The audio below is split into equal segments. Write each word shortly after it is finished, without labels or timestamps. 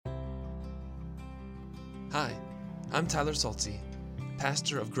Hi, I'm Tyler Salty,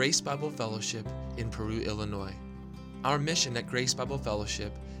 pastor of Grace Bible Fellowship in Peru, Illinois. Our mission at Grace Bible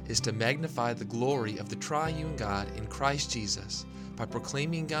Fellowship is to magnify the glory of the triune God in Christ Jesus by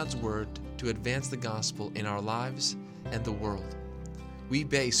proclaiming God's Word to advance the gospel in our lives and the world. We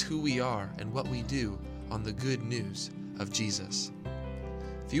base who we are and what we do on the good news of Jesus.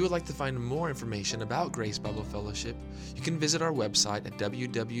 If you would like to find more information about Grace Bible Fellowship, you can visit our website at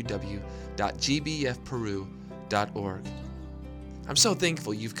www.gbfperu.org. I'm so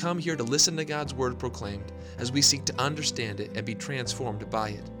thankful you've come here to listen to God's Word proclaimed as we seek to understand it and be transformed by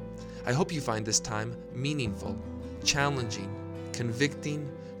it. I hope you find this time meaningful, challenging, convicting,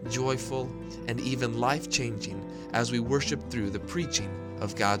 joyful, and even life-changing as we worship through the preaching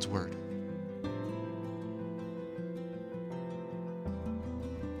of God's Word.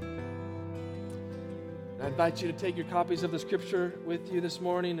 I invite you to take your copies of the Scripture with you this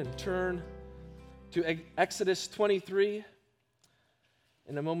morning and turn to Exodus 23.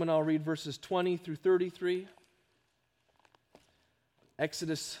 In a moment, I'll read verses 20 through 33.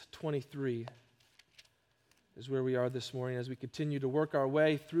 Exodus 23 is where we are this morning as we continue to work our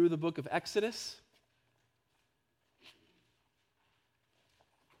way through the book of Exodus.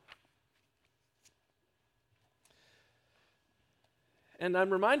 And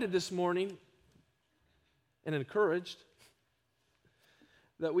I'm reminded this morning and encouraged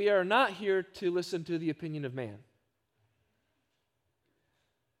that we are not here to listen to the opinion of man.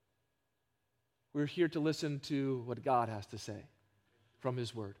 We're here to listen to what God has to say from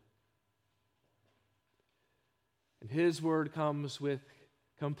His Word. And His Word comes with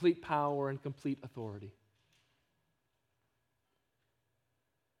complete power and complete authority.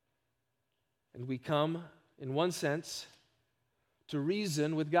 And we come, in one sense, to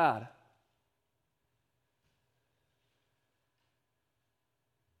reason with God.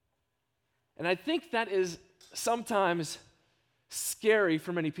 And I think that is sometimes scary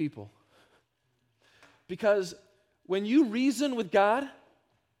for many people. Because when you reason with God,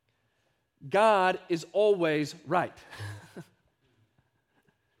 God is always right.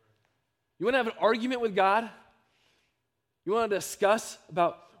 You want to have an argument with God? You want to discuss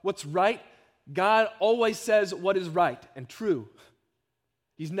about what's right? God always says what is right and true.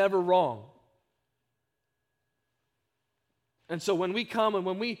 He's never wrong. And so when we come and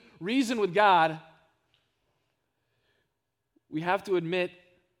when we reason with God, we have to admit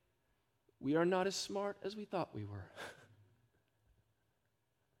we are not as smart as we thought we were.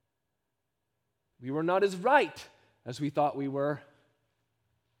 We were not as right as we thought we were.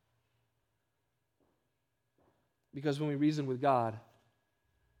 Because when we reason with God,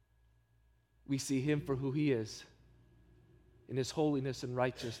 we see Him for who He is, in His holiness and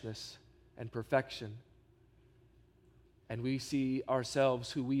righteousness and perfection. And we see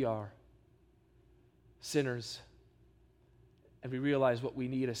ourselves who we are, sinners, and we realize what we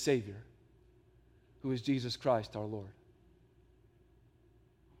need, a Savior, who is Jesus Christ our Lord.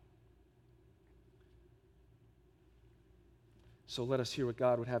 So let us hear what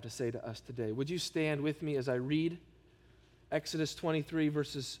God would have to say to us today. Would you stand with me as I read Exodus 23,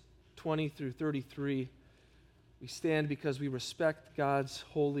 verses 20 through 33? We stand because we respect God's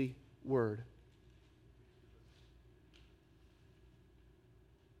holy word.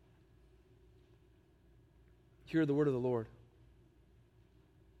 Hear the word of the Lord.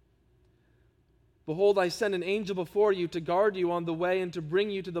 Behold, I send an angel before you to guard you on the way and to bring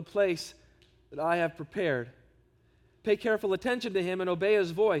you to the place that I have prepared. Pay careful attention to him and obey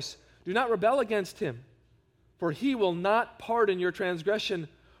his voice. Do not rebel against him, for he will not pardon your transgression,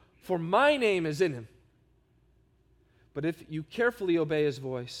 for my name is in him. But if you carefully obey his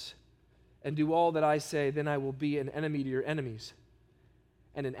voice and do all that I say, then I will be an enemy to your enemies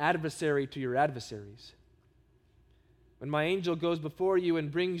and an adversary to your adversaries. When my angel goes before you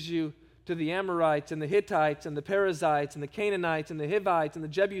and brings you to the Amorites and the Hittites and the Perizzites and the Canaanites and the Hivites and the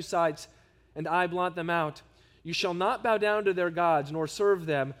Jebusites, and I blot them out, you shall not bow down to their gods, nor serve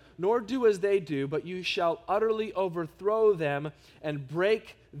them, nor do as they do, but you shall utterly overthrow them and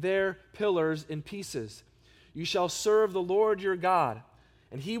break their pillars in pieces. You shall serve the Lord your God,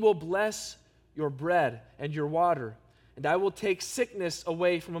 and He will bless your bread and your water, and I will take sickness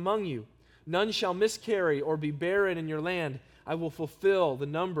away from among you. None shall miscarry or be barren in your land. I will fulfill the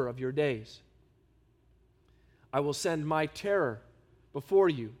number of your days. I will send my terror before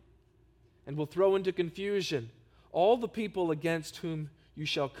you and will throw into confusion all the people against whom you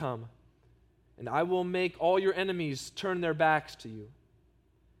shall come. And I will make all your enemies turn their backs to you.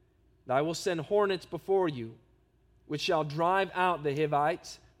 And I will send hornets before you, which shall drive out the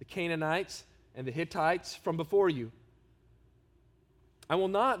Hivites, the Canaanites, and the Hittites from before you. I will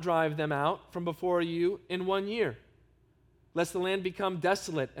not drive them out from before you in 1 year, lest the land become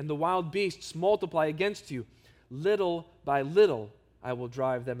desolate and the wild beasts multiply against you. Little by little I will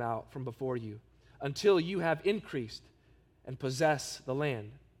drive them out from before you, until you have increased and possess the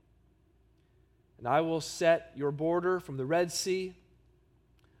land. And I will set your border from the Red Sea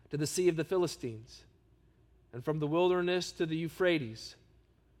to the Sea of the Philistines, and from the wilderness to the Euphrates.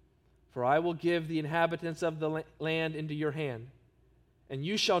 For I will give the inhabitants of the land into your hand, and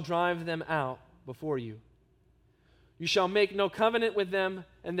you shall drive them out before you. You shall make no covenant with them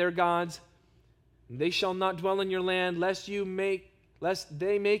and their gods, and they shall not dwell in your land, lest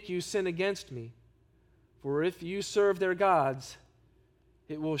they make you sin against me. For if you serve their gods,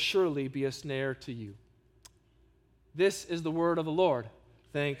 it will surely be a snare to you. This is the word of the Lord.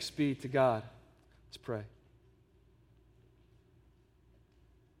 Thanks be to God. Let's pray.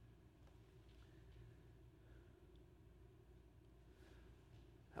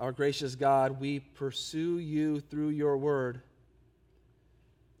 Our gracious God, we pursue you through your word,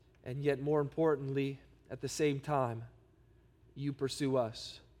 and yet more importantly, at the same time, you pursue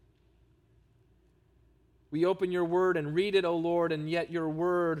us. We open your word and read it, O Lord, and yet your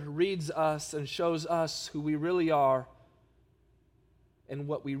word reads us and shows us who we really are and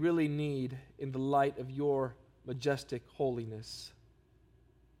what we really need in the light of your majestic holiness.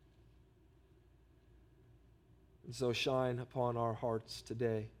 And so shine upon our hearts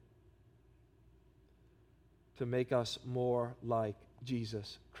today to make us more like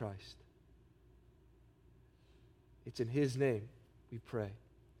Jesus Christ. It's in his name we pray.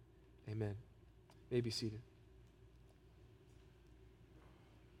 Amen. You may be seated.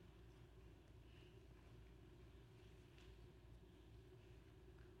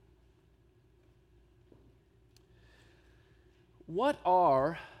 What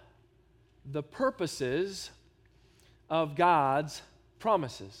are the purposes of God's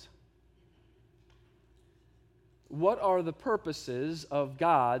promises? What are the purposes of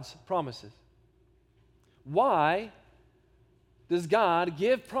God's promises? Why does God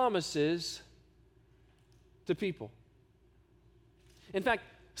give promises to people? In fact,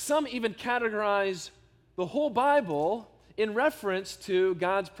 some even categorize the whole Bible in reference to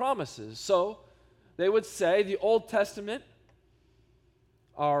God's promises. So they would say the Old Testament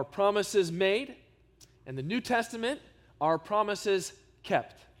are promises made, and the New Testament are promises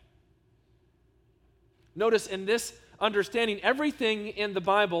kept. Notice in this understanding, everything in the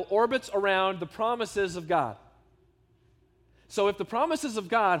Bible orbits around the promises of God. So if the promises of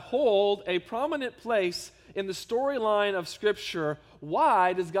God hold a prominent place in the storyline of Scripture,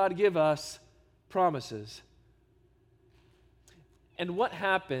 why does God give us promises? And what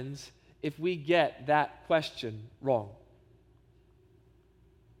happens if we get that question wrong?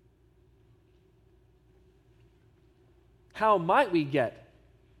 How might we get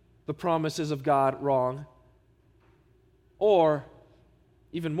the promises of God wrong? Or,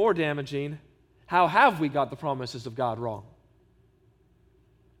 even more damaging, how have we got the promises of God wrong?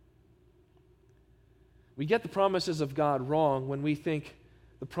 We get the promises of God wrong when we think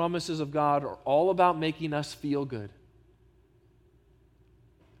the promises of God are all about making us feel good.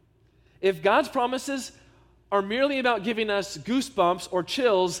 If God's promises are merely about giving us goosebumps or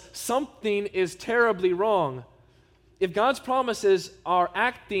chills, something is terribly wrong. If God's promises are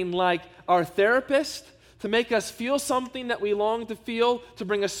acting like our therapist to make us feel something that we long to feel, to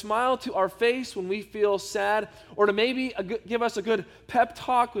bring a smile to our face when we feel sad, or to maybe give us a good pep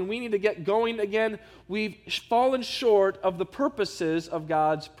talk when we need to get going again, we've fallen short of the purposes of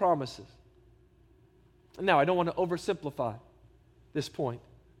God's promises. Now, I don't want to oversimplify this point.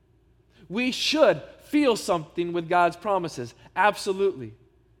 We should feel something with God's promises, absolutely.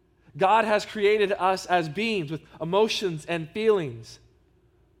 God has created us as beings with emotions and feelings.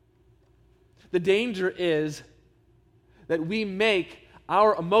 The danger is that we make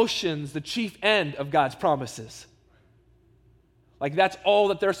our emotions the chief end of God's promises. Like that's all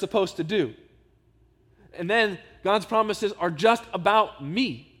that they're supposed to do. And then God's promises are just about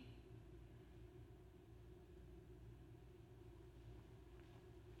me.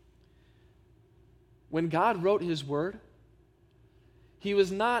 When God wrote his word, he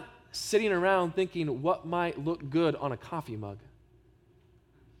was not sitting around thinking what might look good on a coffee mug.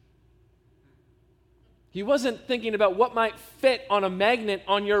 He wasn't thinking about what might fit on a magnet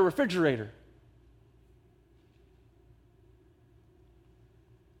on your refrigerator.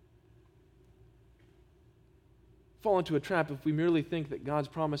 Fall into a trap if we merely think that God's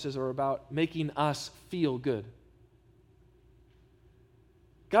promises are about making us feel good.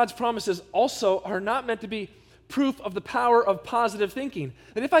 God's promises also are not meant to be proof of the power of positive thinking.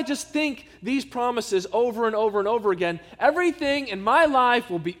 That if I just think these promises over and over and over again, everything in my life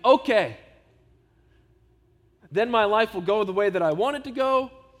will be okay. Then my life will go the way that I want it to go.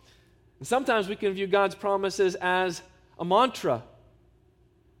 And sometimes we can view God's promises as a mantra.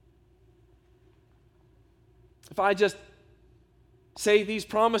 If I just say these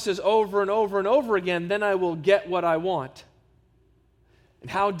promises over and over and over again, then I will get what I want. And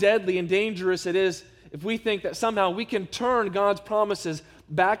how deadly and dangerous it is if we think that somehow we can turn God's promises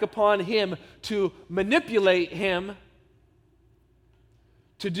back upon Him to manipulate Him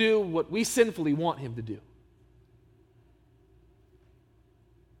to do what we sinfully want Him to do.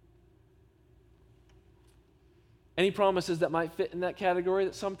 Any promises that might fit in that category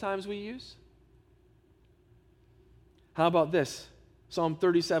that sometimes we use? How about this? Psalm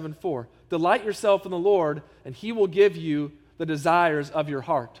 37:4. Delight yourself in the Lord, and He will give you the desires of your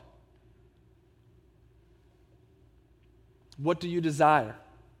heart. What do you desire?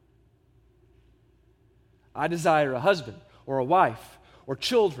 I desire a husband or a wife or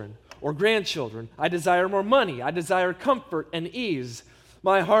children or grandchildren. I desire more money. I desire comfort and ease.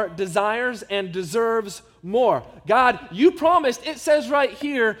 My heart desires and deserves more. God, you promised, it says right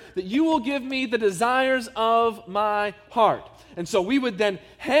here, that you will give me the desires of my heart. And so we would then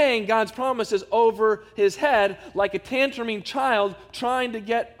hang God's promises over His head like a tantruming child trying to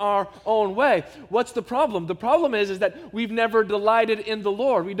get our own way. What's the problem? The problem is that we've never delighted in the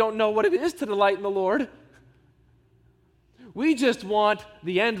Lord. We don't know what it is to delight in the Lord. We just want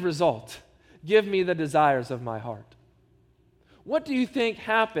the end result. Give me the desires of my heart. What do you think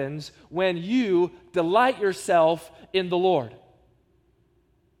happens when you delight yourself in the Lord?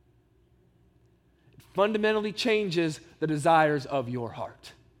 It fundamentally changes the desires of your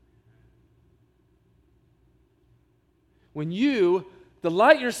heart. When you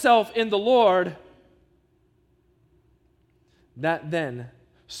delight yourself in the Lord, that then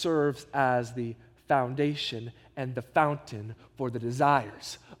serves as the foundation and the fountain for the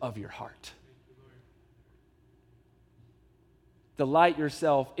desires of your heart. Delight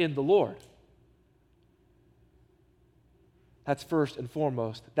yourself in the Lord. That's first and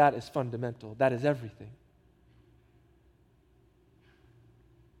foremost. That is fundamental. That is everything.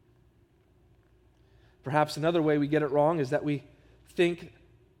 Perhaps another way we get it wrong is that we think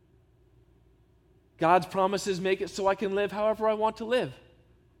God's promises make it so I can live however I want to live.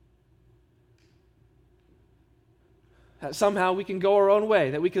 That somehow we can go our own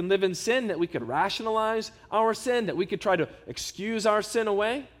way, that we can live in sin, that we could rationalize our sin, that we could try to excuse our sin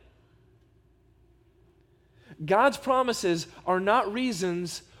away. God's promises are not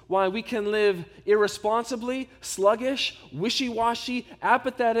reasons why we can live irresponsibly, sluggish, wishy-washy,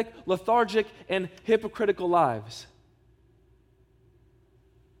 apathetic, lethargic, and hypocritical lives.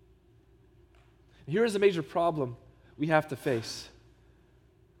 Here is a major problem we have to face.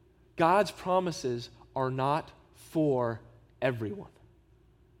 God's promises are not for everyone.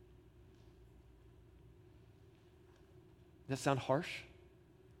 Does that sound harsh?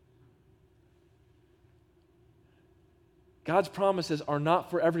 God's promises are not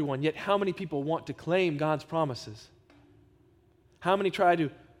for everyone, yet how many people want to claim God's promises? How many try to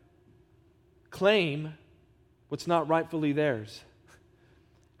claim what's not rightfully theirs?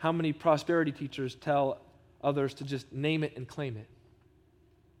 How many prosperity teachers tell others to just name it and claim it?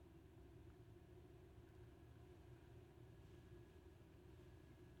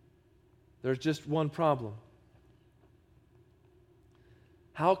 There's just one problem.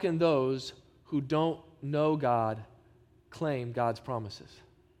 How can those who don't know God claim God's promises?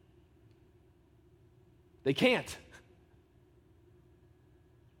 They can't.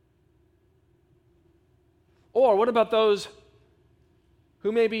 Or what about those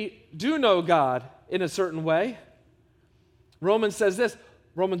who maybe do know God in a certain way? Romans says this,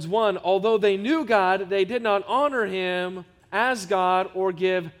 Romans 1, although they knew God, they did not honor Him as God or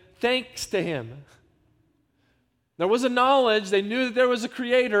give thanks to Him. There was a knowledge, they knew that there was a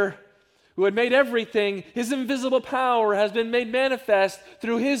Creator who had made everything. His invisible power has been made manifest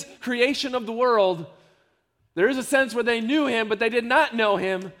through His creation of the world. There is a sense where they knew Him, but they did not know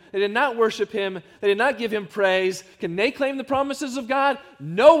Him. They did not worship Him. They did not give Him praise. Can they claim the promises of God?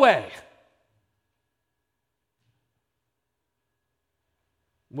 No way.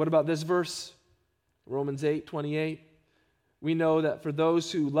 What about this verse? Romans 8:28. We know that for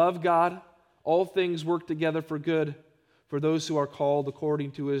those who love God, all things work together for good, for those who are called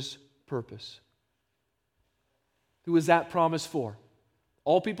according to His purpose. Who is that promise for?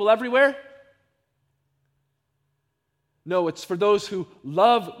 All people everywhere? No, it's for those who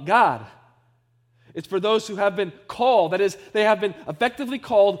love God. It's for those who have been called. That is, they have been effectively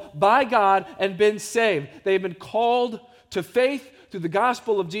called by God and been saved. They have been called to faith through the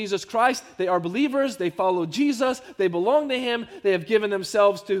gospel of Jesus Christ. They are believers. They follow Jesus. They belong to Him. They have given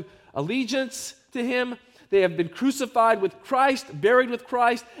themselves to allegiance to Him. They have been crucified with Christ, buried with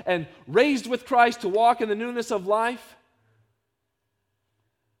Christ, and raised with Christ to walk in the newness of life.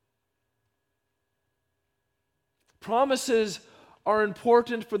 Promises are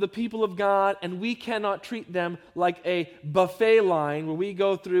important for the people of God, and we cannot treat them like a buffet line where we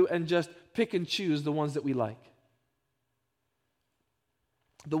go through and just pick and choose the ones that we like,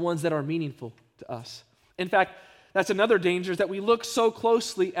 the ones that are meaningful to us. In fact, that's another danger, is that we look so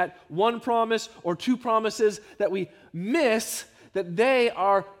closely at one promise or two promises that we miss that they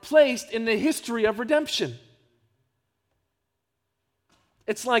are placed in the history of redemption.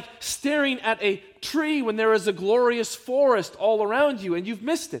 It's like staring at a tree when there is a glorious forest all around you and you've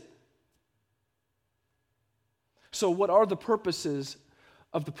missed it. So, what are the purposes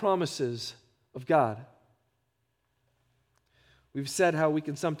of the promises of God? We've said how we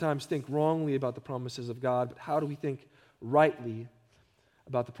can sometimes think wrongly about the promises of God, but how do we think rightly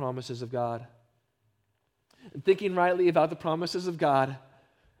about the promises of God? And thinking rightly about the promises of God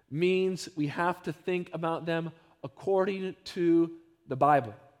means we have to think about them according to the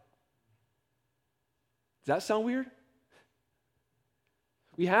Bible. Does that sound weird?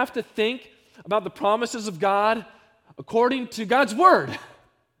 We have to think about the promises of God according to God's Word.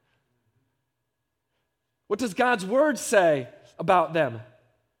 What does God's Word say about them?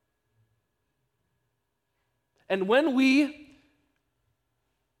 And when we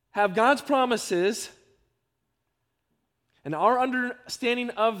have God's promises and our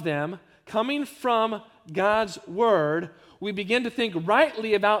understanding of them coming from God's Word, we begin to think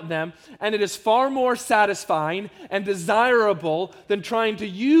rightly about them, and it is far more satisfying and desirable than trying to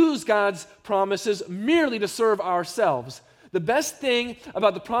use God's promises merely to serve ourselves. The best thing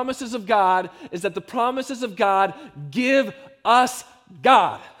about the promises of God is that the promises of God give us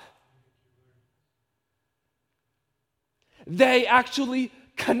God. They actually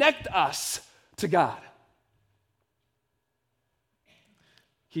connect us to God.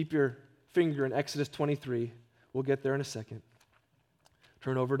 Keep your finger in Exodus 23. We'll get there in a second.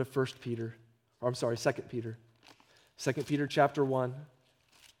 Turn over to 2 Peter. 2 Peter chapter 1.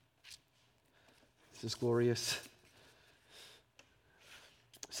 This is glorious.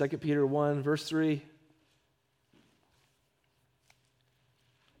 2 Peter 1, verse 3.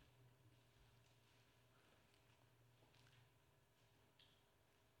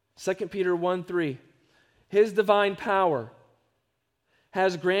 Second Peter 1:3. His divine power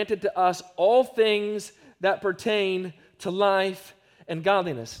has granted to us all things that pertain to life and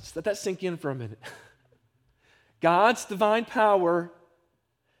godliness. Just let that sink in for a minute. God's divine power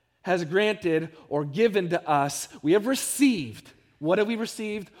has granted or given to us, we have received. What have we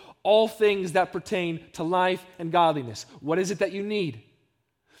received? All things that pertain to life and godliness. What is it that you need?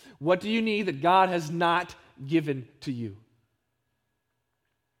 What do you need that God has not given to you?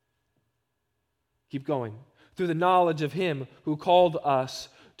 Keep going. Through the knowledge of Him who called us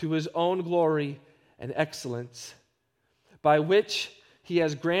to His own glory and excellence, by which He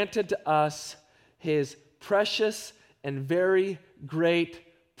has granted to us His precious and very great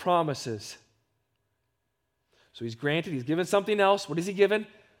promises. So He's given something else. What has He given?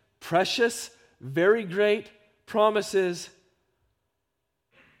 Precious, very great promises.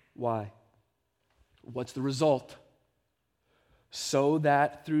 Why? What's the result? So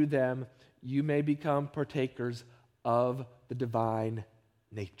that through them you may become partakers of the divine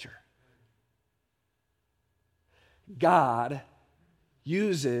nature. God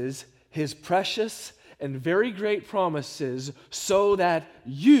uses His precious and very great promises so that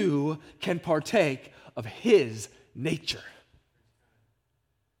you can partake of His nature.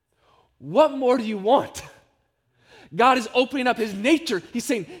 What more do you want? God is opening up His nature. He's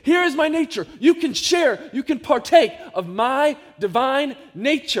saying, here is my nature. You can share, you can partake of my divine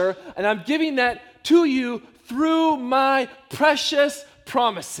nature, and I'm giving that to you through my precious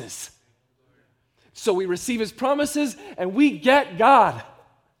promises. So we receive His promises and we get God.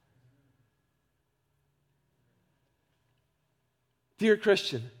 Dear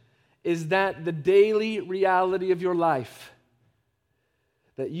Christian, is that the daily reality of your life?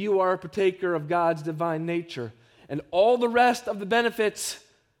 That you are a partaker of God's divine nature, and all the rest of the benefits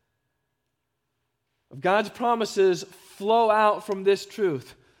of God's promises flow out from this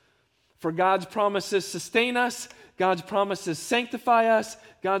truth. For God's promises sustain us, God's promises sanctify us,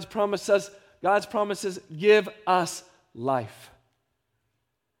 God's promises give us life.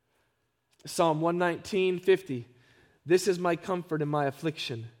 Psalm 119:50. This is my comfort in my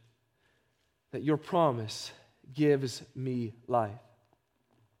affliction, that your promise gives me life.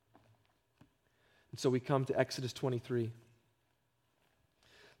 And so we come to Exodus 23.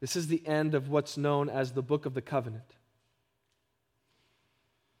 This is the end of what's known as the Book of the Covenant.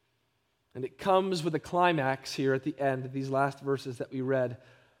 And it comes with a climax here at the end of these last verses that we read.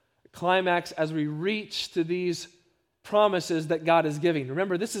 A climax as we reach to these promises that God is giving.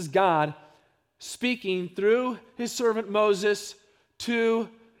 Remember, this is God speaking through his servant Moses to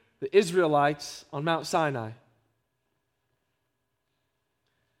the Israelites on Mount Sinai.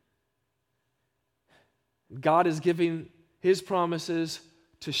 God is giving his promises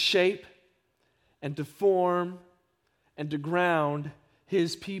to shape and to form and to ground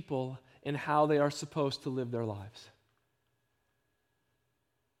his people in how they are supposed to live their lives.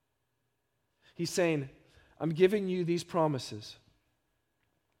 He's saying, I'm giving you these promises.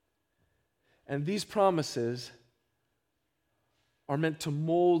 And these promises are meant to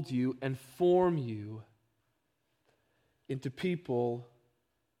mold you and form you into people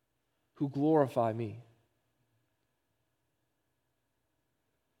who glorify me.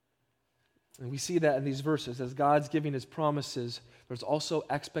 And we see that in these verses. As God's giving his promises, there's also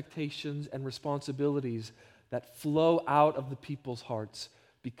expectations and responsibilities that flow out of the people's hearts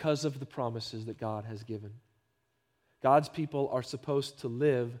because of the promises that God has given. God's people are supposed to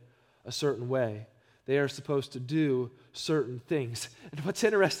live a certain way. They are supposed to do certain things. And what's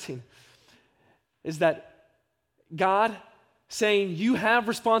interesting is that God saying you have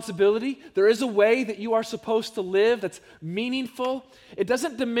responsibility, there is a way that you are supposed to live that's meaningful. It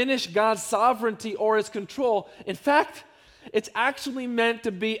doesn't diminish God's sovereignty or his control. In fact, it's actually meant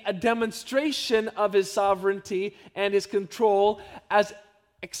to be a demonstration of his sovereignty and his control as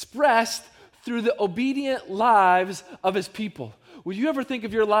expressed through the obedient lives of his people. Would you ever think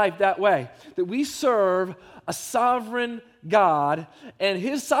of your life that way? That we serve a sovereign God and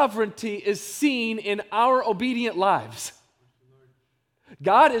his sovereignty is seen in our obedient lives.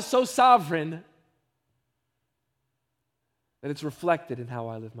 God is so sovereign that it's reflected in how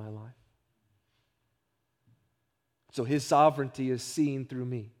I live my life. So his sovereignty is seen through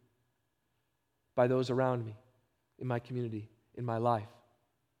me, by those around me, in my community, in my life.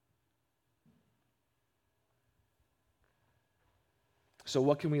 So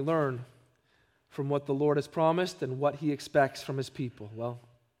what can we learn from what the Lord has promised and what he expects from his people? Well,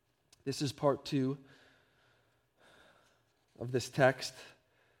 this is part 2 of this text.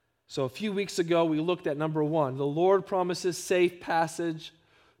 So a few weeks ago, we looked at number 1. The Lord promises safe passage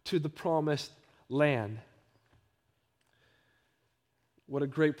to the promised land. What a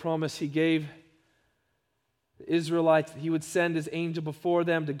great promise he gave the Israelites, that he would send his angel before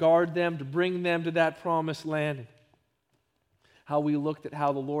them to guard them, to bring them to that promised land. How we looked at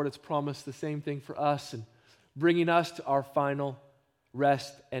how the Lord has promised the same thing for us and bringing us to our final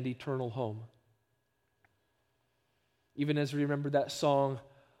rest and eternal home. Even as we remember that song,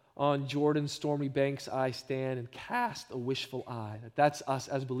 on Jordan's stormy banks I stand and cast a wishful eye. That's us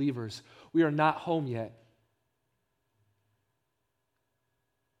as believers. We are not home yet.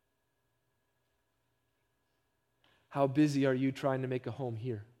 How busy are you trying to make a home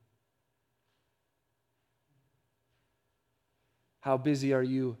here? How busy are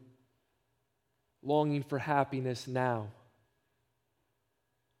you longing for happiness now?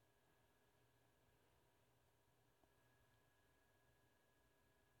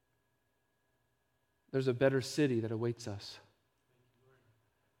 There's a better city that awaits us.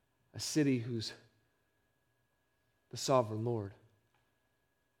 A city who's the sovereign Lord.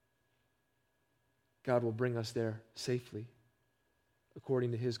 God will bring us there safely,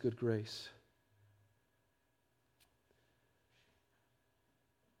 according to his good grace.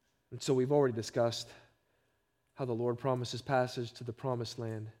 And so we've already discussed how the Lord promises passage to the promised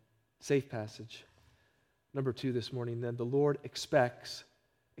land, safe passage. Number 2 this morning, then, the Lord expects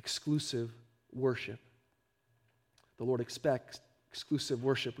exclusive worship. The Lord expects exclusive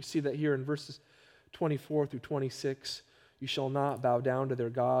worship. We see that here in verses 24 through 26. You shall not bow down to their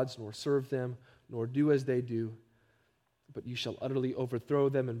gods, nor serve them, nor do as they do, but you shall utterly overthrow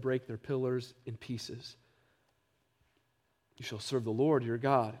them and break their pillars in pieces. You shall serve the Lord your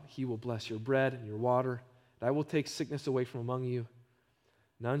God. He will bless your bread and your water, and I will take sickness away from among you.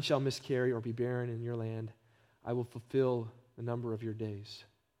 None shall miscarry or be barren in your land. I will fulfill the number of your days.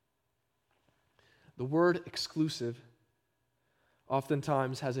 The word exclusive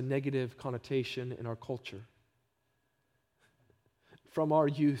oftentimes has a negative connotation in our culture. From our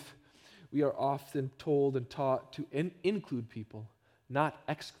youth, we are often told and taught to include people, not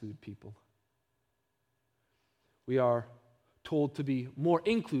exclude people. We are told to be more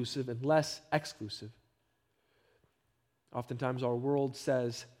inclusive and less exclusive. Oftentimes our world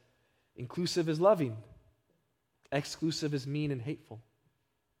says, Inclusive is loving. Exclusive is mean and hateful.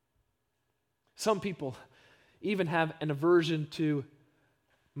 Some people even have an aversion to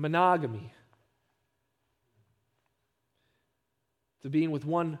monogamy, to being with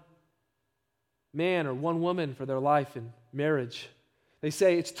one man or one woman for their life in marriage. They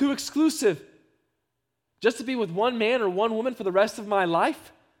say it's too exclusive just to be with one man or one woman for the rest of my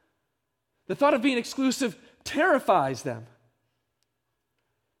life. The thought of being exclusive terrifies them.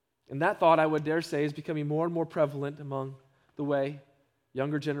 And that thought, I would dare say, is becoming more and more prevalent among the way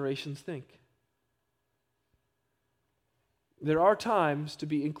younger generations think. There are times to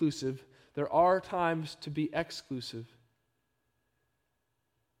be inclusive. There are times to be exclusive.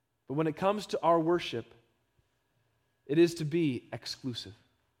 But when it comes to our worship, it is to be exclusive.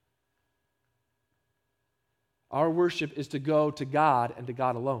 Our worship is to go to God and to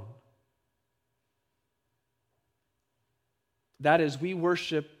God alone. That is, we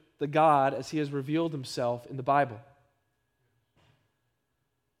worship the God as He has revealed Himself in the Bible.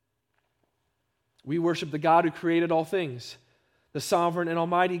 We worship the God who created all things, the sovereign and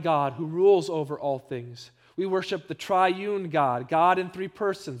almighty God who rules over all things. We worship the triune God, God in three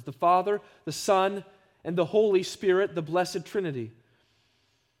persons, the Father, the Son, and the Holy Spirit, the blessed Trinity.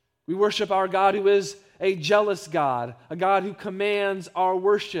 We worship our God who is a jealous God, a God who commands our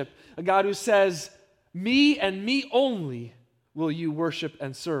worship, a God who says, "Me and me only will you worship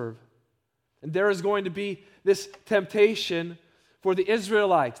and serve." And there is going to be this temptation for the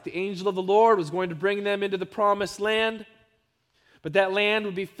Israelites. The angel of the Lord was going to bring them into the promised land, but that land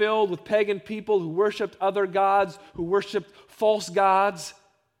would be filled with pagan people who worshiped other gods, who worshiped false gods.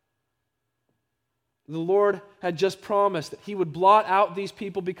 The Lord had just promised that He would blot out these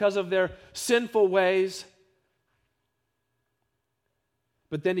people because of their sinful ways.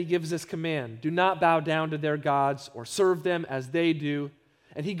 But then He gives this command: do not bow down to their gods or serve them as they do.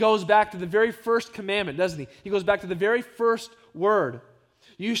 And He goes back to the very first commandment, doesn't He? He goes back to the very first word.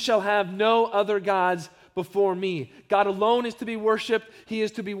 You shall have no other gods before me. God alone is to be worshiped. He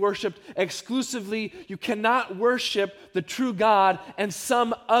is to be worshiped exclusively. You cannot worship the true God and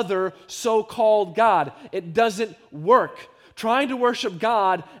some other so-called God. It doesn't work. Trying to worship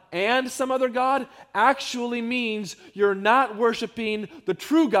God and some other God actually means you're not worshiping the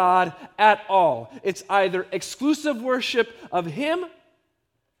true God at all. It's either exclusive worship of Him,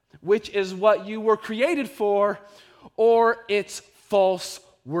 which is what you were created for, or it's false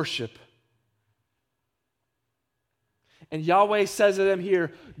worship. And Yahweh says to them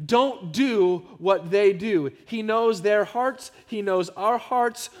here, don't do what they do. He knows their hearts. He knows our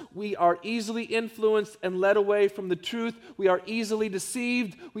hearts. We are easily influenced and led away from the truth. We are easily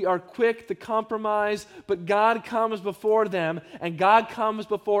deceived. We are quick to compromise. But God comes before them, and God comes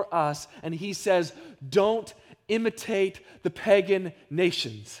before us, and He says, don't imitate the pagan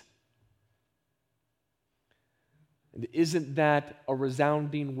nations. And isn't that a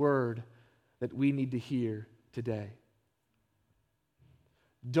resounding word that we need to hear today?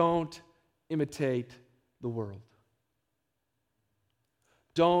 Don't imitate the world.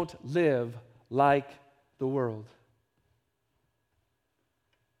 Don't live like the world.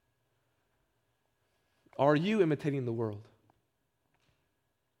 Are you imitating the world?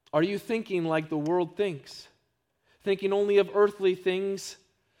 Are you thinking like the world thinks? Thinking only of earthly things?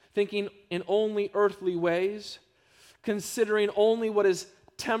 Thinking in only earthly ways? Considering only what is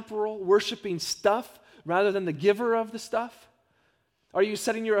temporal, worshiping stuff rather than the giver of the stuff? Are you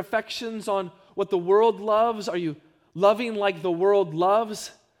setting your affections on what the world loves? Are you loving like the world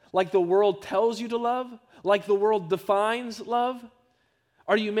loves? Like the world tells you to love? Like the world defines love?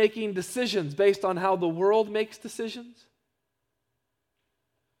 Are you making decisions based on how the world makes decisions?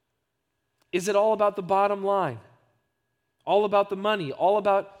 Is it all about the bottom line? All about the money? All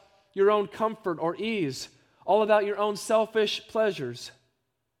about your own comfort or ease? All about your own selfish pleasures?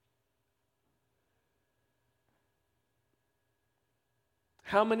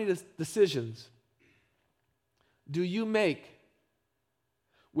 How many decisions do you make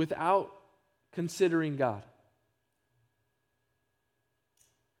without considering God?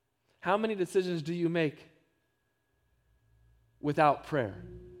 How many decisions do you make without prayer?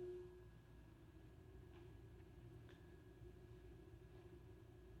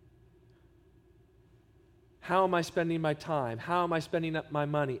 How am I spending my time? How am I spending up my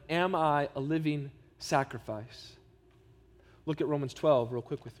money? Am I a living sacrifice? Look at Romans 12 real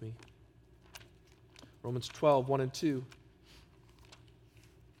quick with me. Romans 12, 1 and 2.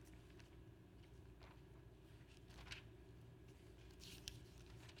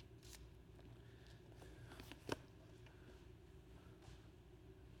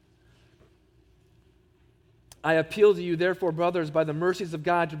 I appeal to you, therefore, brothers, by the mercies of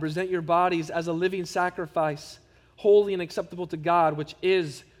God, to present your bodies as a living sacrifice, holy and acceptable to God, which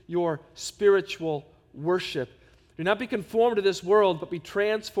is your spiritual worship. Do not be conformed to this world, but be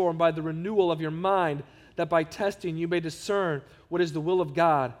transformed by the renewal of your mind, that by testing you may discern what is the will of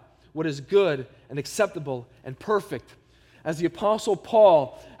God, what is good and acceptable and perfect. As the Apostle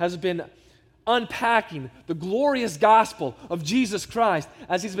Paul has been unpacking the glorious gospel of Jesus Christ,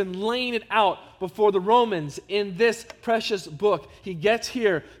 as he's been laying it out before the Romans in this precious book, he gets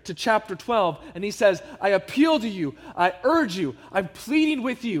here to chapter 12 and he says, I appeal to you, I urge you, I'm pleading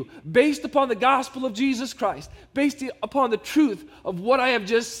with you, based upon the gospel of Jesus Christ, based upon the truth of what I have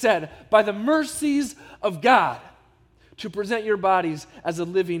just said, by the mercies of God, to present your bodies as a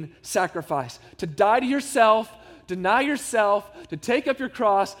living sacrifice, to die to yourself, deny yourself, to take up your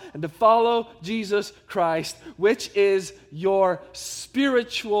cross, and to follow Jesus Christ, which is your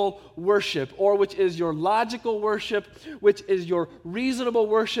spiritual worship, or which is your logical worship, which is your reasonable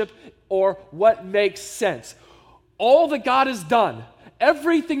worship, or what makes sense. All that God has done,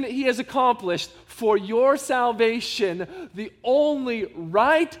 everything that He has accomplished for your salvation, the only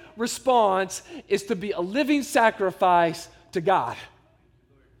right response is to be a living sacrifice to God.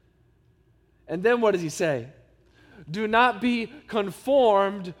 And then what does He say? Do not be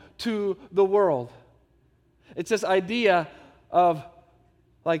conformed to the world. It's this idea of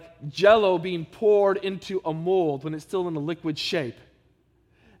like Jell-O being poured into a mold when it's still in a liquid shape.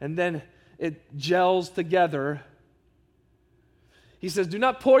 And then it gels together. He says, do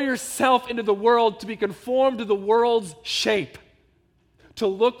not pour yourself into the world to be conformed to the world's shape, to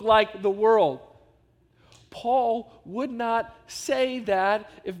look like the world. Paul would not say that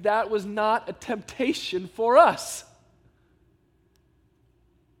if that was not a temptation for us.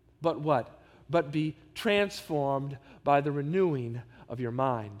 But what? But be transformed by the renewing of your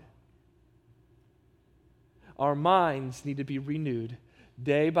mind. Our minds need to be renewed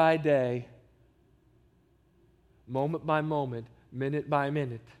day by day, moment by moment, minute by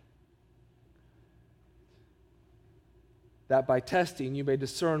minute. That by testing you may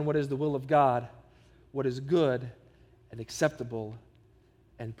discern what is the will of God, what is good and acceptable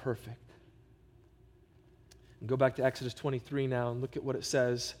and perfect. And go back to Exodus 23 now and look at what it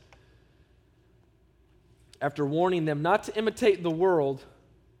says. After warning them not to imitate the world,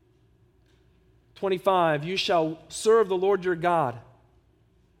 25, you shall serve the Lord your God.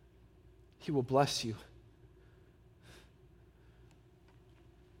 He will bless you.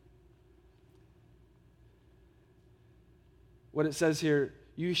 What it says here,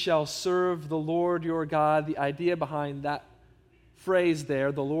 you shall serve the Lord your God. The idea behind that phrase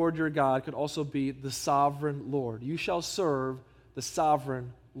there, the Lord your God, could also be the sovereign Lord. You shall serve the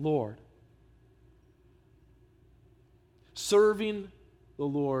sovereign Lord. Serving the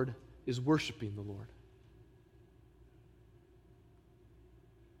Lord is worshiping the Lord.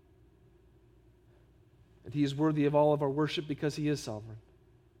 And He is worthy of all of our worship because He is sovereign.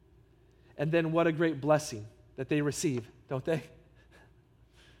 And then what a great blessing that they receive, don't they?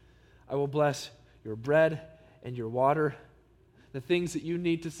 I will bless your bread and your water, the things that you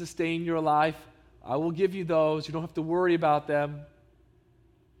need to sustain your life. I will give you those. You don't have to worry about them.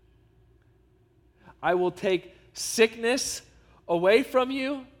 I will take sickness away from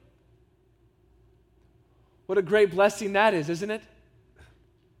you. What a great blessing that is, isn't it?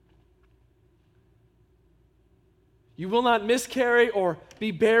 You will not miscarry or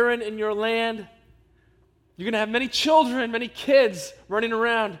be barren in your land. You're going to have many children, many kids running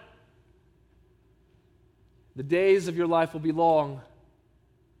around. The days of your life will be long.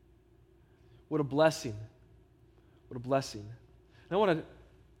 What a blessing. What a blessing. And I want to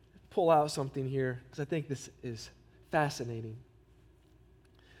pull out something here because I think this is fascinating.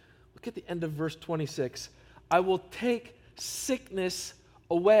 Look at the end of verse 26. I will take sickness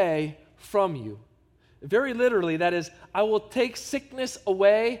away from you. Very literally, that is, I will take sickness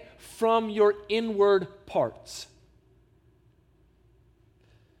away from your inward parts.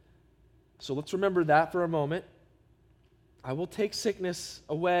 So let's remember that for a moment. I will take sickness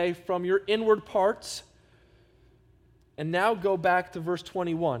away from your inward parts. And now go back to verse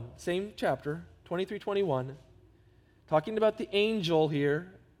 21, same chapter, 23:21, talking about the angel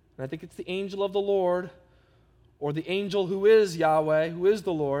here, and I think it's the angel of the Lord, or the angel who is Yahweh, who is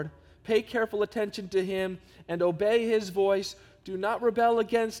the Lord. Pay careful attention to him and obey his voice. Do not rebel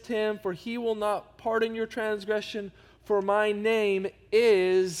against him, for he will not pardon your transgression, for my name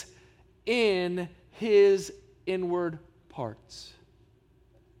is in his inward parts.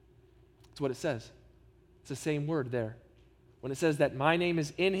 That's what it says. It's the same word there. When it says that my name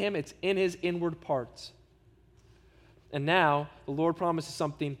is in him, it's in his inward parts. And now the Lord promises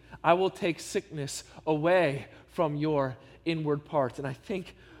something. I will take sickness away from your inward parts. And I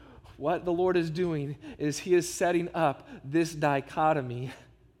think what the Lord is doing is he is setting up this dichotomy.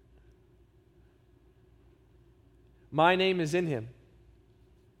 My name is in him.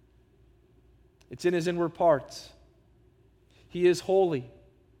 It's in his inward parts. He is holy.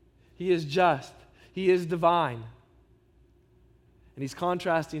 He is just. He is divine. And he's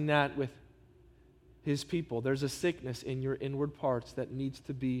contrasting that with his people. There's a sickness in your inward parts that needs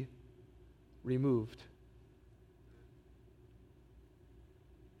to be removed.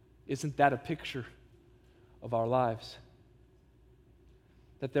 Isn't that a picture of our lives?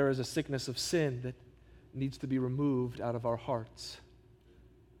 That there is a sickness of sin that needs to be removed out of our hearts.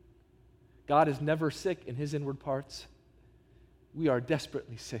 God is never sick in his inward parts. We are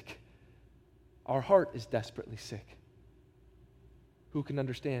desperately sick. Our heart is desperately sick. Who can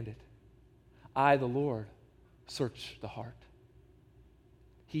understand it? I, the Lord, search the heart.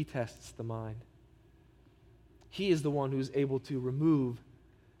 He tests the mind. He is the one who is able to remove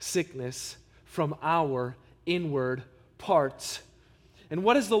sickness from our inward parts. And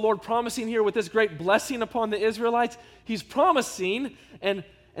what is the Lord promising here with this great blessing upon the Israelites? He's promising and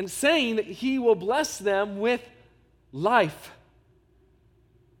saying that he will bless them with life.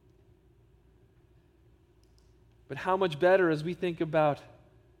 But how much better as we think about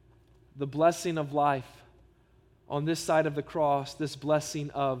the blessing of life on this side of the cross, this blessing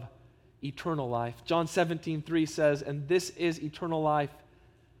of eternal life. John 17:3 says, "And this is eternal life,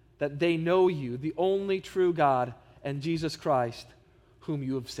 that they know you, the only true God, and Jesus Christ, whom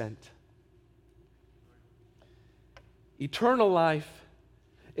you have sent." Eternal life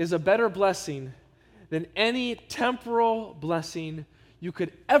is a better blessing than any temporal blessing you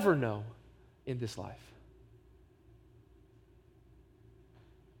could ever know in this life.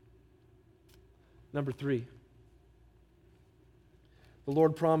 Number 3, the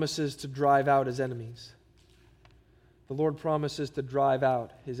Lord promises to drive out his enemies. The Lord promises to drive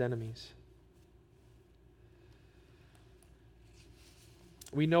out his enemies.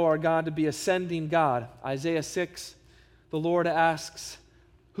 We know our God to be a sending God. Isaiah 6, the Lord asks,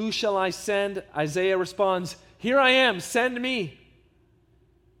 "Who shall I send?" Isaiah responds, "Here I am, send me."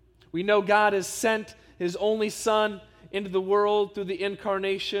 We know God has sent his only Son into the world through the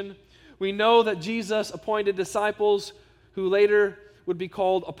incarnation. We know that Jesus appointed disciples who later would be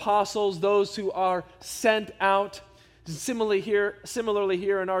called apostles, those who are sent out. Similarly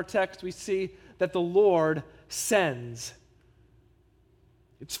here in our text, we see that the Lord sends.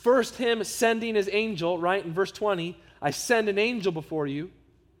 It's first him sending his angel, right? In verse 20, "I send an angel before you."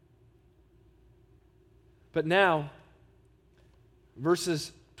 But now,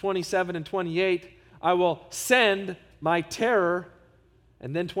 verses 27 and 28, "I will send my terror."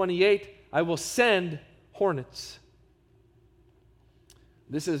 And then 28, "I will send hornets."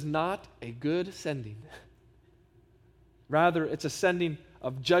 This is not a good sending. Rather, it's a sending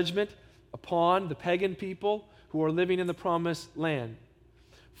of judgment upon the pagan people who are living in the promised land.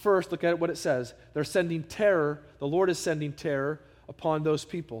 First, look at what it says. They're sending terror. The Lord is sending terror upon those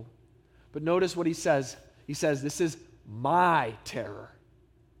people. But notice what he says. He says, "This is my terror."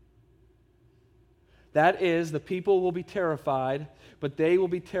 That is, the people will be terrified, but they will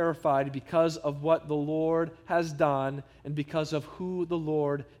be terrified because of what the Lord has done and because of who the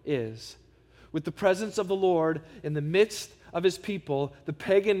Lord is. With the presence of the Lord in the midst of his people, the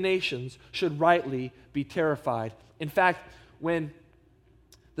pagan nations should rightly be terrified. In fact, when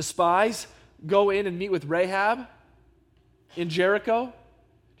the spies go in and meet with Rahab in Jericho, do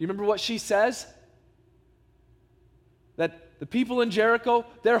you remember what she says? That the people in Jericho,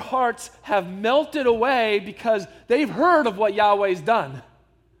 their hearts have melted away because they've heard of what Yahweh's done.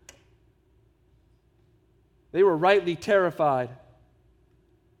 They were rightly terrified.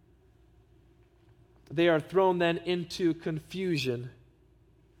 They are thrown then into confusion.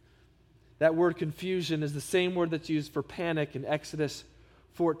 That word confusion is the same word that's used for panic in Exodus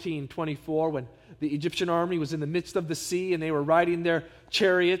 14:24, when the Egyptian army was in the midst of the sea and they were riding their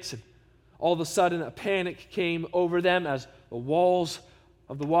chariots, and all of a sudden a panic came over them as the walls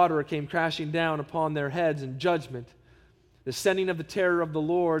of the water came crashing down upon their heads in judgment. The sending of the terror of the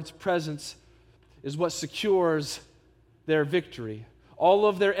Lord's presence is what secures their victory. All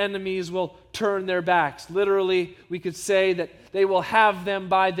of their enemies will turn their backs. Literally, we could say that they will have them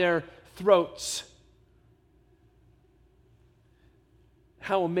by their throats.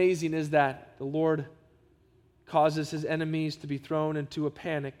 How amazing is that? The Lord causes his enemies to be thrown into a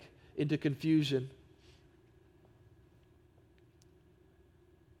panic, into confusion.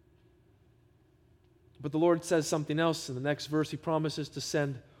 But the Lord says something else in the next verse. He promises to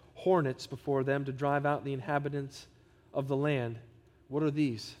send hornets before them to drive out the inhabitants of the land. What are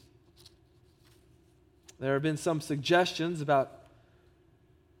these? There have been some suggestions about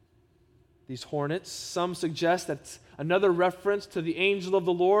these hornets. Some suggest that's another reference to the angel of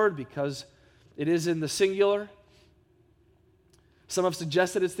the Lord because it is in the singular. Some have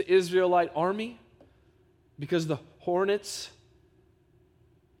suggested it's the Israelite army because the hornets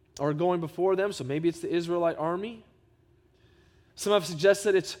are going before them, so maybe it's the Israelite army. Some have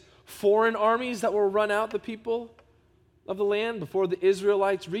suggested it's foreign armies that will run out the people of the land before the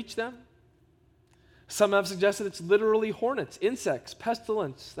Israelites reach them. Some have suggested it's literally hornets, insects,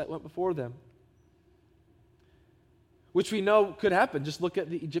 pestilence that went before them, which we know could happen. Just look at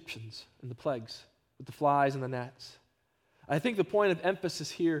the Egyptians and the plagues with the flies and the gnats. I think the point of emphasis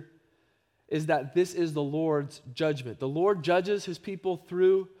here is that this is the Lord's judgment. The Lord judges his people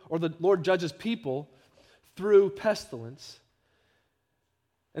through, or the Lord judges people through pestilence.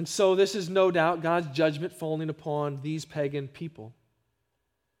 And so this is no doubt God's judgment falling upon these pagan people.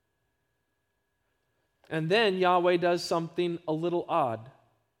 And then Yahweh does something a little odd,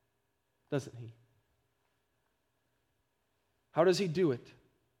 doesn't he? How does he do it?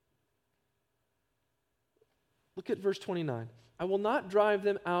 Look at verse 29. I will not drive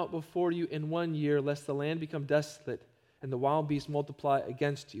them out before you in 1 year, lest the land become desolate and the wild beasts multiply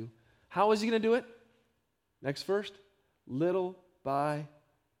against you. How is he going to do it? Next verse. Little by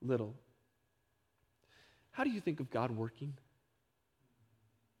little. How do you think of God working?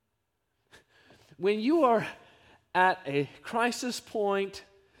 When you are at a crisis point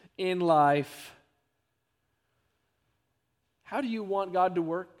in life, how do you want God to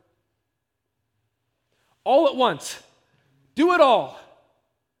work? All at once. Do it all.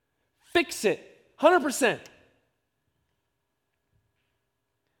 Fix it. 100%.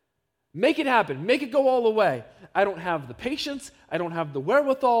 Make it happen. Make it go all the way. I don't have the patience. I don't have the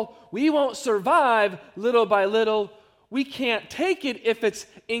wherewithal. We won't survive little by little. We can't take it if it's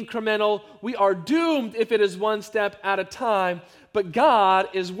incremental. We are doomed if it is one step at a time. But God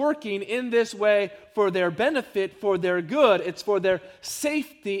is working in this way for their benefit, for their good. It's for their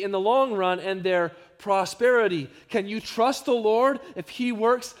safety in the long run and their prosperity. Can you trust the Lord if he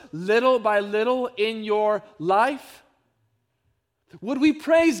works little by little in your life? Would we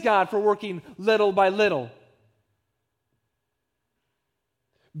praise God for working little by little?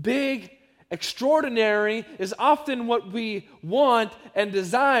 Big, extraordinary is often what we want and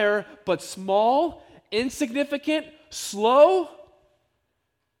desire, but small, insignificant, slow.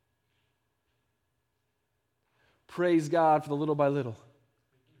 Praise God for the little by little.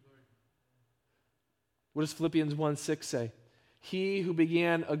 What does Philippians 1:6 say? He who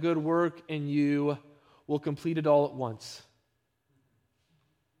began a good work in you will complete it all at once.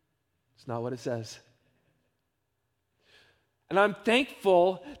 It's not what it says. And I'm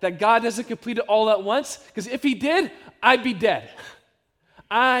thankful that God doesn't complete it all at once, because if he did, I'd be dead.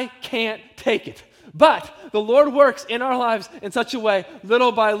 I can't take it. But the Lord works in our lives in such a way,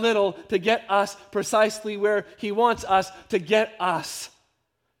 little by little, to get us precisely where he wants us, to get us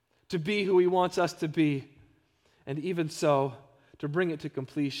to be who he wants us to be, and even so, to bring it to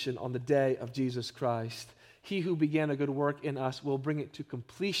completion on the day of Jesus Christ. He who began a good work in us will bring it to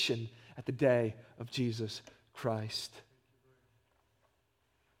completion at the day of Jesus Christ.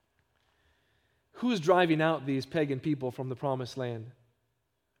 Who is driving out these pagan people from the promised land?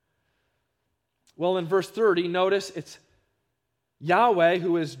 Well, in verse 30, notice it's Yahweh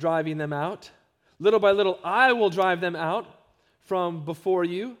who is driving them out. Little by little, I will drive them out from before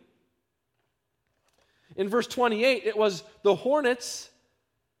you. In verse 28, it was the hornets.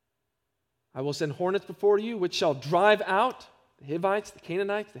 I will send hornets before you, which shall drive out the Hivites, the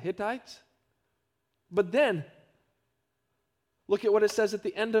Canaanites, the Hittites. But then, look at what it says at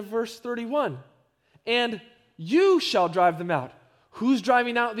the end of verse 31. And you shall drive them out. Who's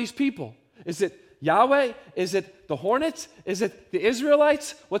driving out these people? Is it Yahweh? Is it the hornets? Is it the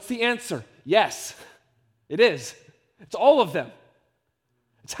Israelites? What's the answer? Yes, it is. It's all of them.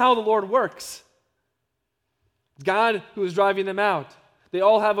 It's how the Lord works. It's God who is driving them out. They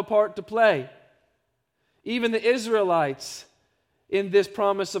all have a part to play. Even the Israelites in this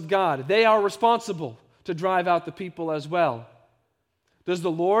promise of God, they are responsible to drive out the people as well. Does the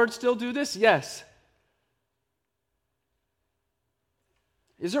Lord still do this? Yes.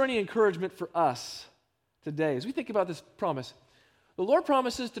 Is there any encouragement for us today as we think about this promise? The Lord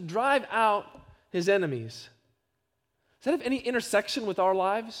promises to drive out his enemies. Does that have any intersection with our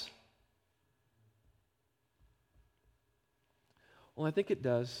lives? Well, I think it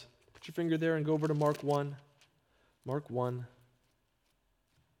does. Put your finger there and go over to Mark 1. Mark 1.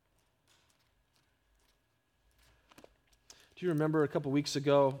 Do you remember a couple weeks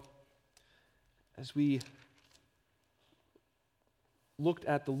ago as we looked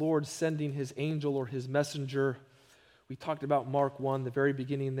at the Lord sending his angel or his messenger. We talked about Mark 1, the very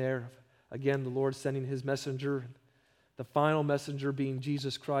beginning there. Again, the Lord sending his messenger, the final messenger being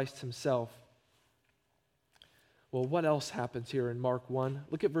Jesus Christ himself. Well, what else happens here in Mark 1?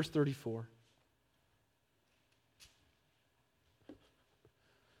 Look at verse 34.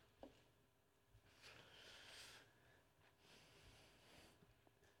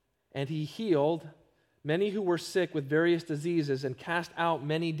 And he healed many who were sick with various diseases and cast out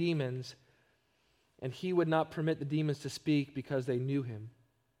many demons, and he would not permit the demons to speak because they knew him.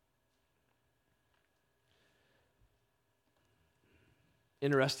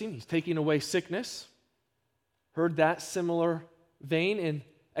 Interesting, he's taking away sickness. Heard that similar vein in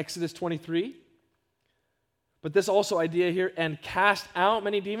Exodus 23. But this also idea here, and cast out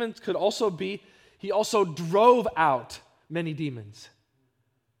many demons, could also be, he also drove out many demons.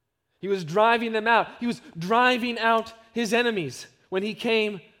 He was driving them out. He was driving out his enemies when he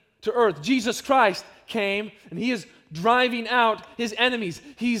came to earth. Jesus Christ came, and he is driving out his enemies.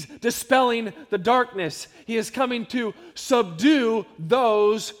 He's dispelling the darkness. He is coming to subdue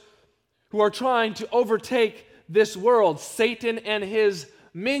those who are trying to overtake this world, Satan and his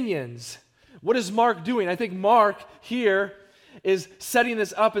minions. What is Mark doing? I think Mark here is setting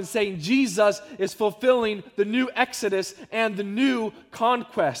this up and saying Jesus is fulfilling the new Exodus and the new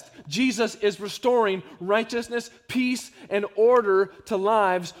conquest. Jesus is restoring righteousness, peace, and order to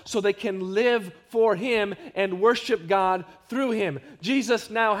lives so they can live for him and worship God through him. Jesus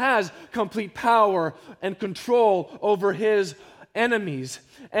now has complete power and control over his enemies,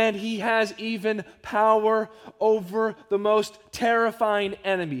 and he has even power over the most terrifying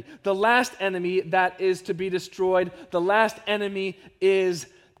enemy. The last enemy that is to be destroyed, the last enemy is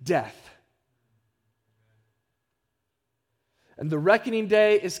death. And the reckoning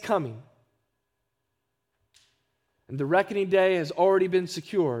day is coming. And the reckoning day has already been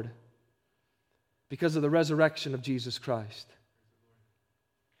secured because of the resurrection of Jesus Christ.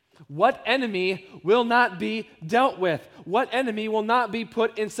 What enemy will not be dealt with? What enemy will not be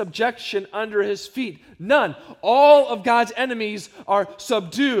put in subjection under his feet? None. All of God's enemies are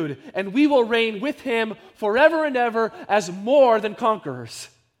subdued, and we will reign with him forever and ever as more than conquerors.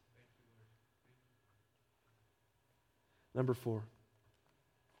 Number 4.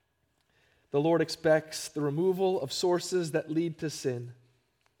 The Lord expects the removal of sources that lead to sin.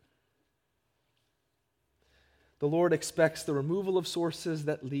 The Lord expects the removal of sources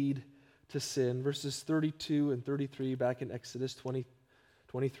that lead to sin. Verses 32 and 33 back in Exodus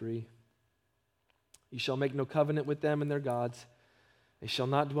 23. You shall make no covenant with them and their gods. They shall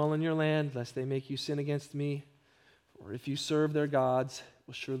not dwell in your land, lest they make you sin against me. For if you serve their gods, it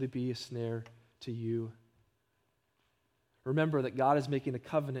will surely be a snare to you. Remember that God is making a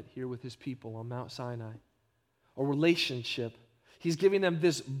covenant here with his people on Mount Sinai. A relationship. He's giving them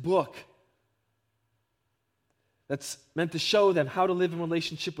this book that's meant to show them how to live in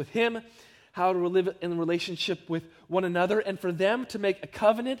relationship with him, how to live in relationship with one another, and for them to make a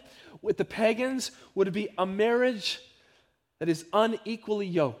covenant with the pagans would be a marriage that is unequally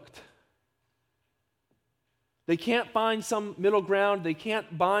yoked. They can't find some middle ground. They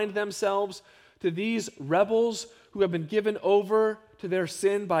can't bind themselves to these rebels who have been given over to their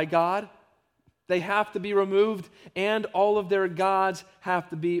sin by God. They have to be removed, and all of their gods have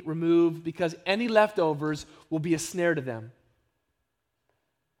to be removed because any leftovers will be a snare to them.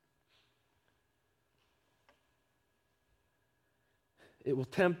 It will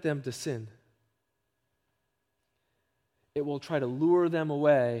tempt them to sin. It will try to lure them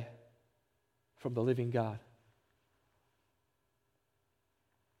away from the living God.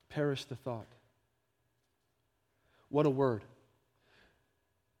 Perish the thought. What a word.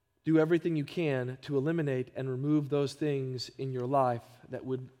 Do everything you can to eliminate and remove those things in your life that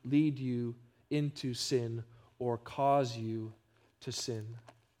would lead you into sin or cause you to sin.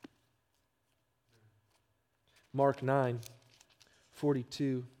 Mark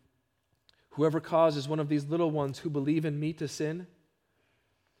 9:42. Whoever causes one of these little ones who believe in me to sin,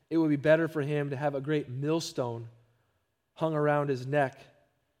 it would be better for him to have a great millstone hung around his neck,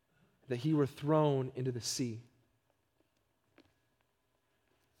 that he were thrown into the sea.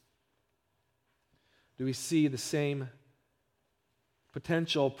 Do we see the same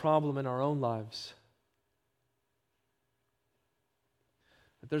potential problem in our own lives?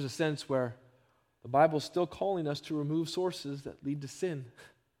 That there's a sense where the Bible's still calling us to remove sources that lead to sin.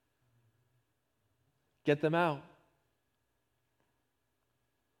 Get them out.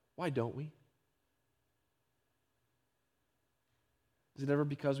 Why don't we? Is it ever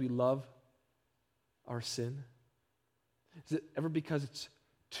because we love our sin? Is it ever because it's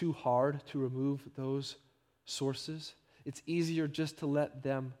too hard to remove those sources? it's easier just to let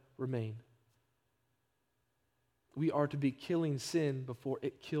them remain. We are to be killing sin before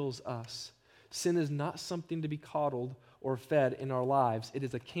it kills us. Sin is not something to be coddled or fed in our lives. It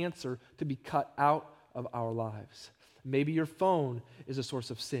is a cancer to be cut out of our lives. Maybe your phone is a source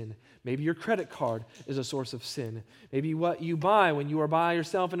of sin. Maybe your credit card is a source of sin. Maybe what you buy when you are by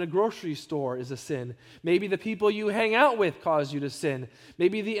yourself in a grocery store is a sin. Maybe the people you hang out with cause you to sin.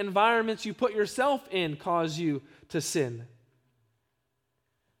 Maybe the environments you put yourself in cause you to sin.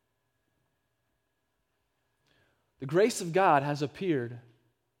 The grace of God has appeared,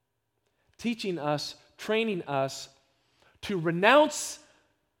 teaching us, training us to renounce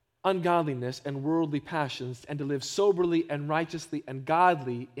ungodliness and worldly passions and to live soberly and righteously and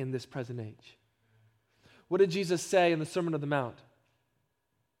godly in this present age. What did Jesus say in the Sermon on the Mount?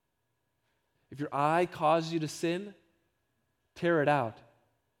 If your eye causes you to sin, tear it out.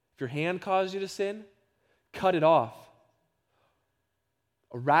 If your hand causes you to sin, cut it off.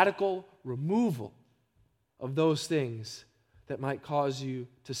 A radical removal of those things that might cause you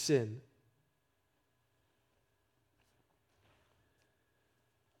to sin.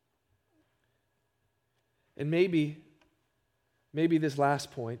 And maybe this last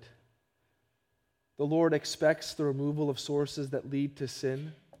point, the Lord expects the removal of sources that lead to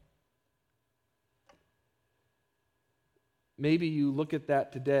sin. Maybe you look at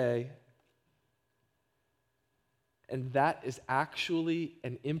that today, and that is actually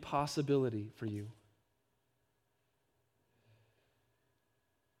an impossibility for you.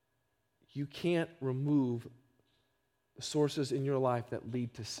 You can't remove the sources in your life that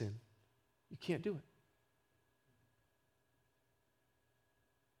lead to sin. You can't do it.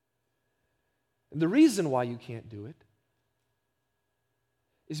 And the reason why you can't do it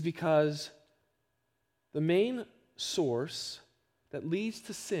is because the main source that leads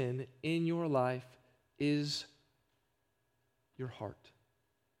to sin in your life is your heart.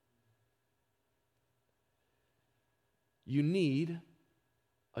 You need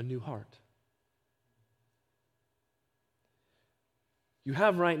a new heart. You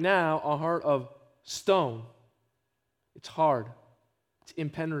have right now a heart of stone. It's hard. It's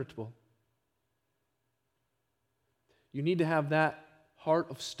impenetrable. You need to have that heart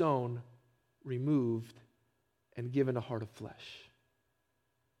of stone removed and given a heart of flesh.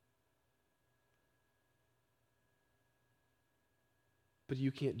 But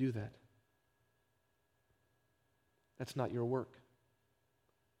you can't do that. That's not your work.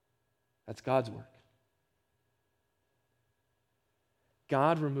 That's God's work.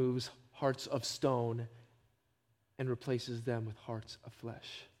 God removes hearts of stone and replaces them with hearts of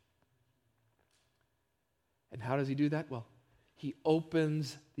flesh. And how does he do that? Well, he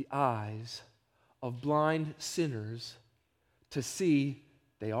opens the eyes of blind sinners to see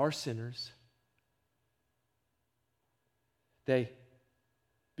they are sinners. They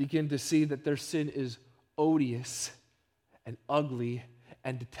begin to see that their sin is odious and ugly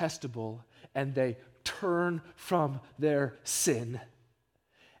and detestable, and they turn from their sin.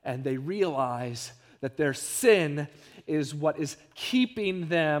 And they realize that their sin is what is keeping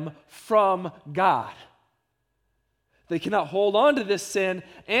them from God. They cannot hold on to this sin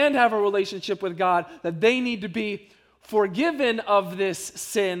and have a relationship with God, that they need to be forgiven of this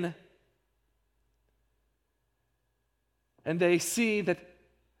sin. And they see that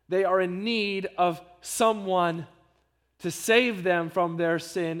they are in need of someone to save them from their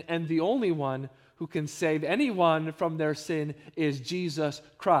sin, and the only one who can save anyone from their sin is Jesus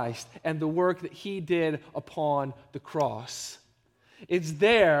Christ and the work that he did upon the cross. It's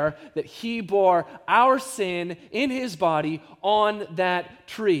there that he bore our sin in his body on that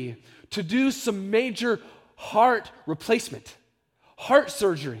tree to do some major heart replacement, heart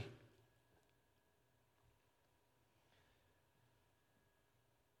surgery.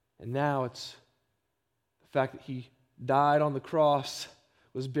 And now it's the fact that he died on the cross,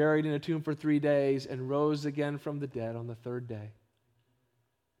 was buried in a tomb for 3 days, and rose again from the dead on the third day,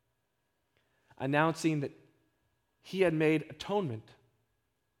 announcing that he had made atonement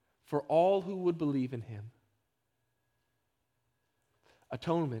for all who would believe in him.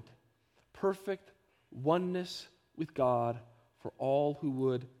 Atonement, perfect oneness with God for all who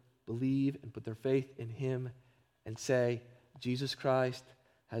would believe and put their faith in him and say, Jesus Christ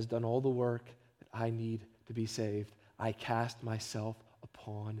has done all the work that I need to be saved. I cast myself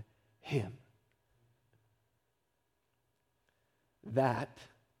upon him. That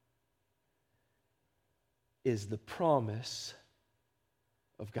is the promise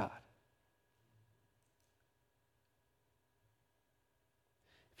of God.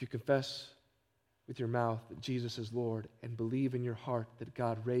 If you confess with your mouth that Jesus is Lord and believe in your heart that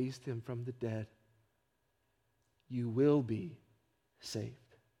God raised him from the dead, you will be saved.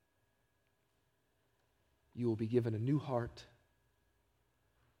 You will be given a new heart.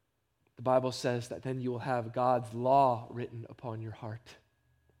 The Bible says that then you will have God's law written upon your heart.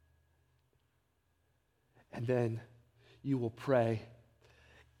 And then you will pray,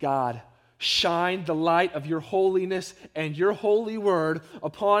 God, shine the light of your holiness and your holy word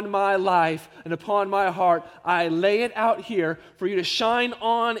upon my life and upon my heart. I lay it out here for you to shine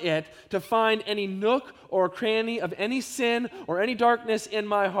on it, to find any nook or cranny of any sin or any darkness in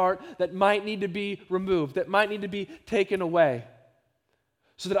my heart that might need to be removed, that might need to be taken away,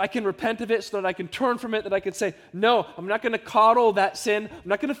 so that I can repent of it, so that I can turn from it, that I can say, no, I'm not going to coddle that sin. I'm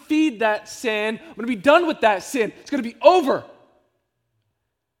not going to feed that sin. I'm going to be done with that sin. It's going to be over.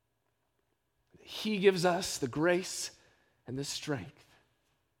 He gives us the grace and the strength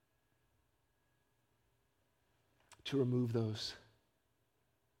to remove those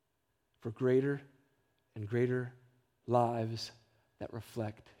for greater and greater lives that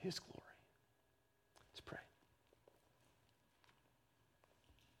reflect His glory. Let's pray.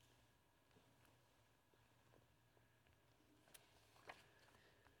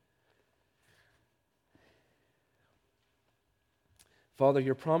 Father,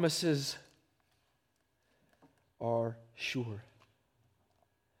 your promises are sure.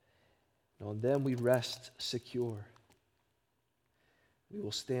 And on them we rest secure. We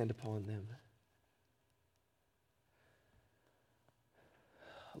will stand upon them.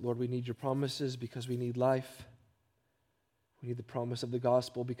 Lord, we need your promises because we need life. We need the promise of the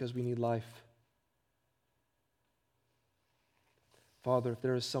gospel because we need life. Father, if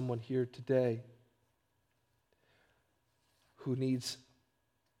there is someone here today who needs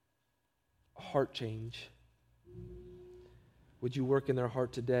a heart change, would you work in their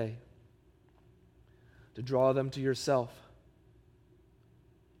heart today to draw them to yourself?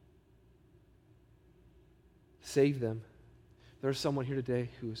 Save them. There's someone here today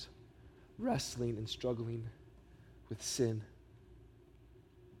who's wrestling and struggling with sin.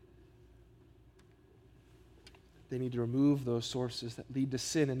 They need to remove those sources that lead to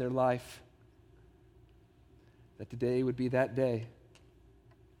sin in their life. That today would be that day.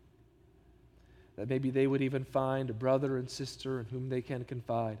 That maybe they would even find a brother and sister in whom they can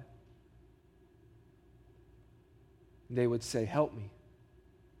confide. And they would say, help me.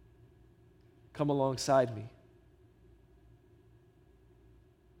 Come alongside me.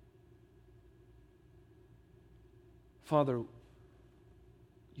 Father,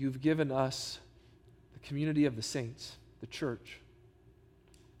 you've given us the community of the saints, the church,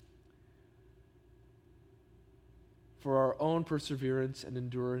 for our own perseverance and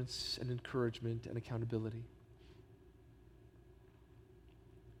endurance and encouragement and accountability.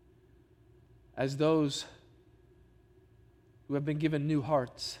 As those who have been given new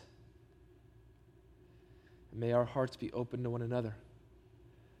hearts, may our hearts be open to one another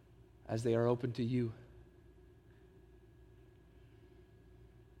as they are open to you.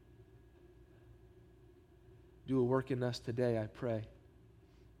 Do a work in us today, I pray.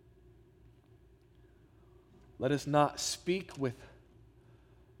 Let us not speak with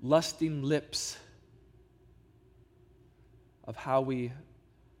lusting lips of how we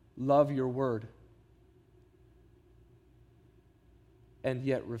love your word and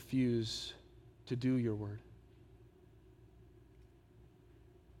yet refuse to do your word.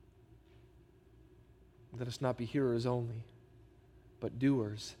 Let us not be hearers only, but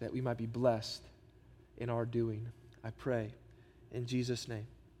doers, that we might be blessed in our doing. I pray in Jesus' name,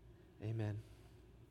 amen.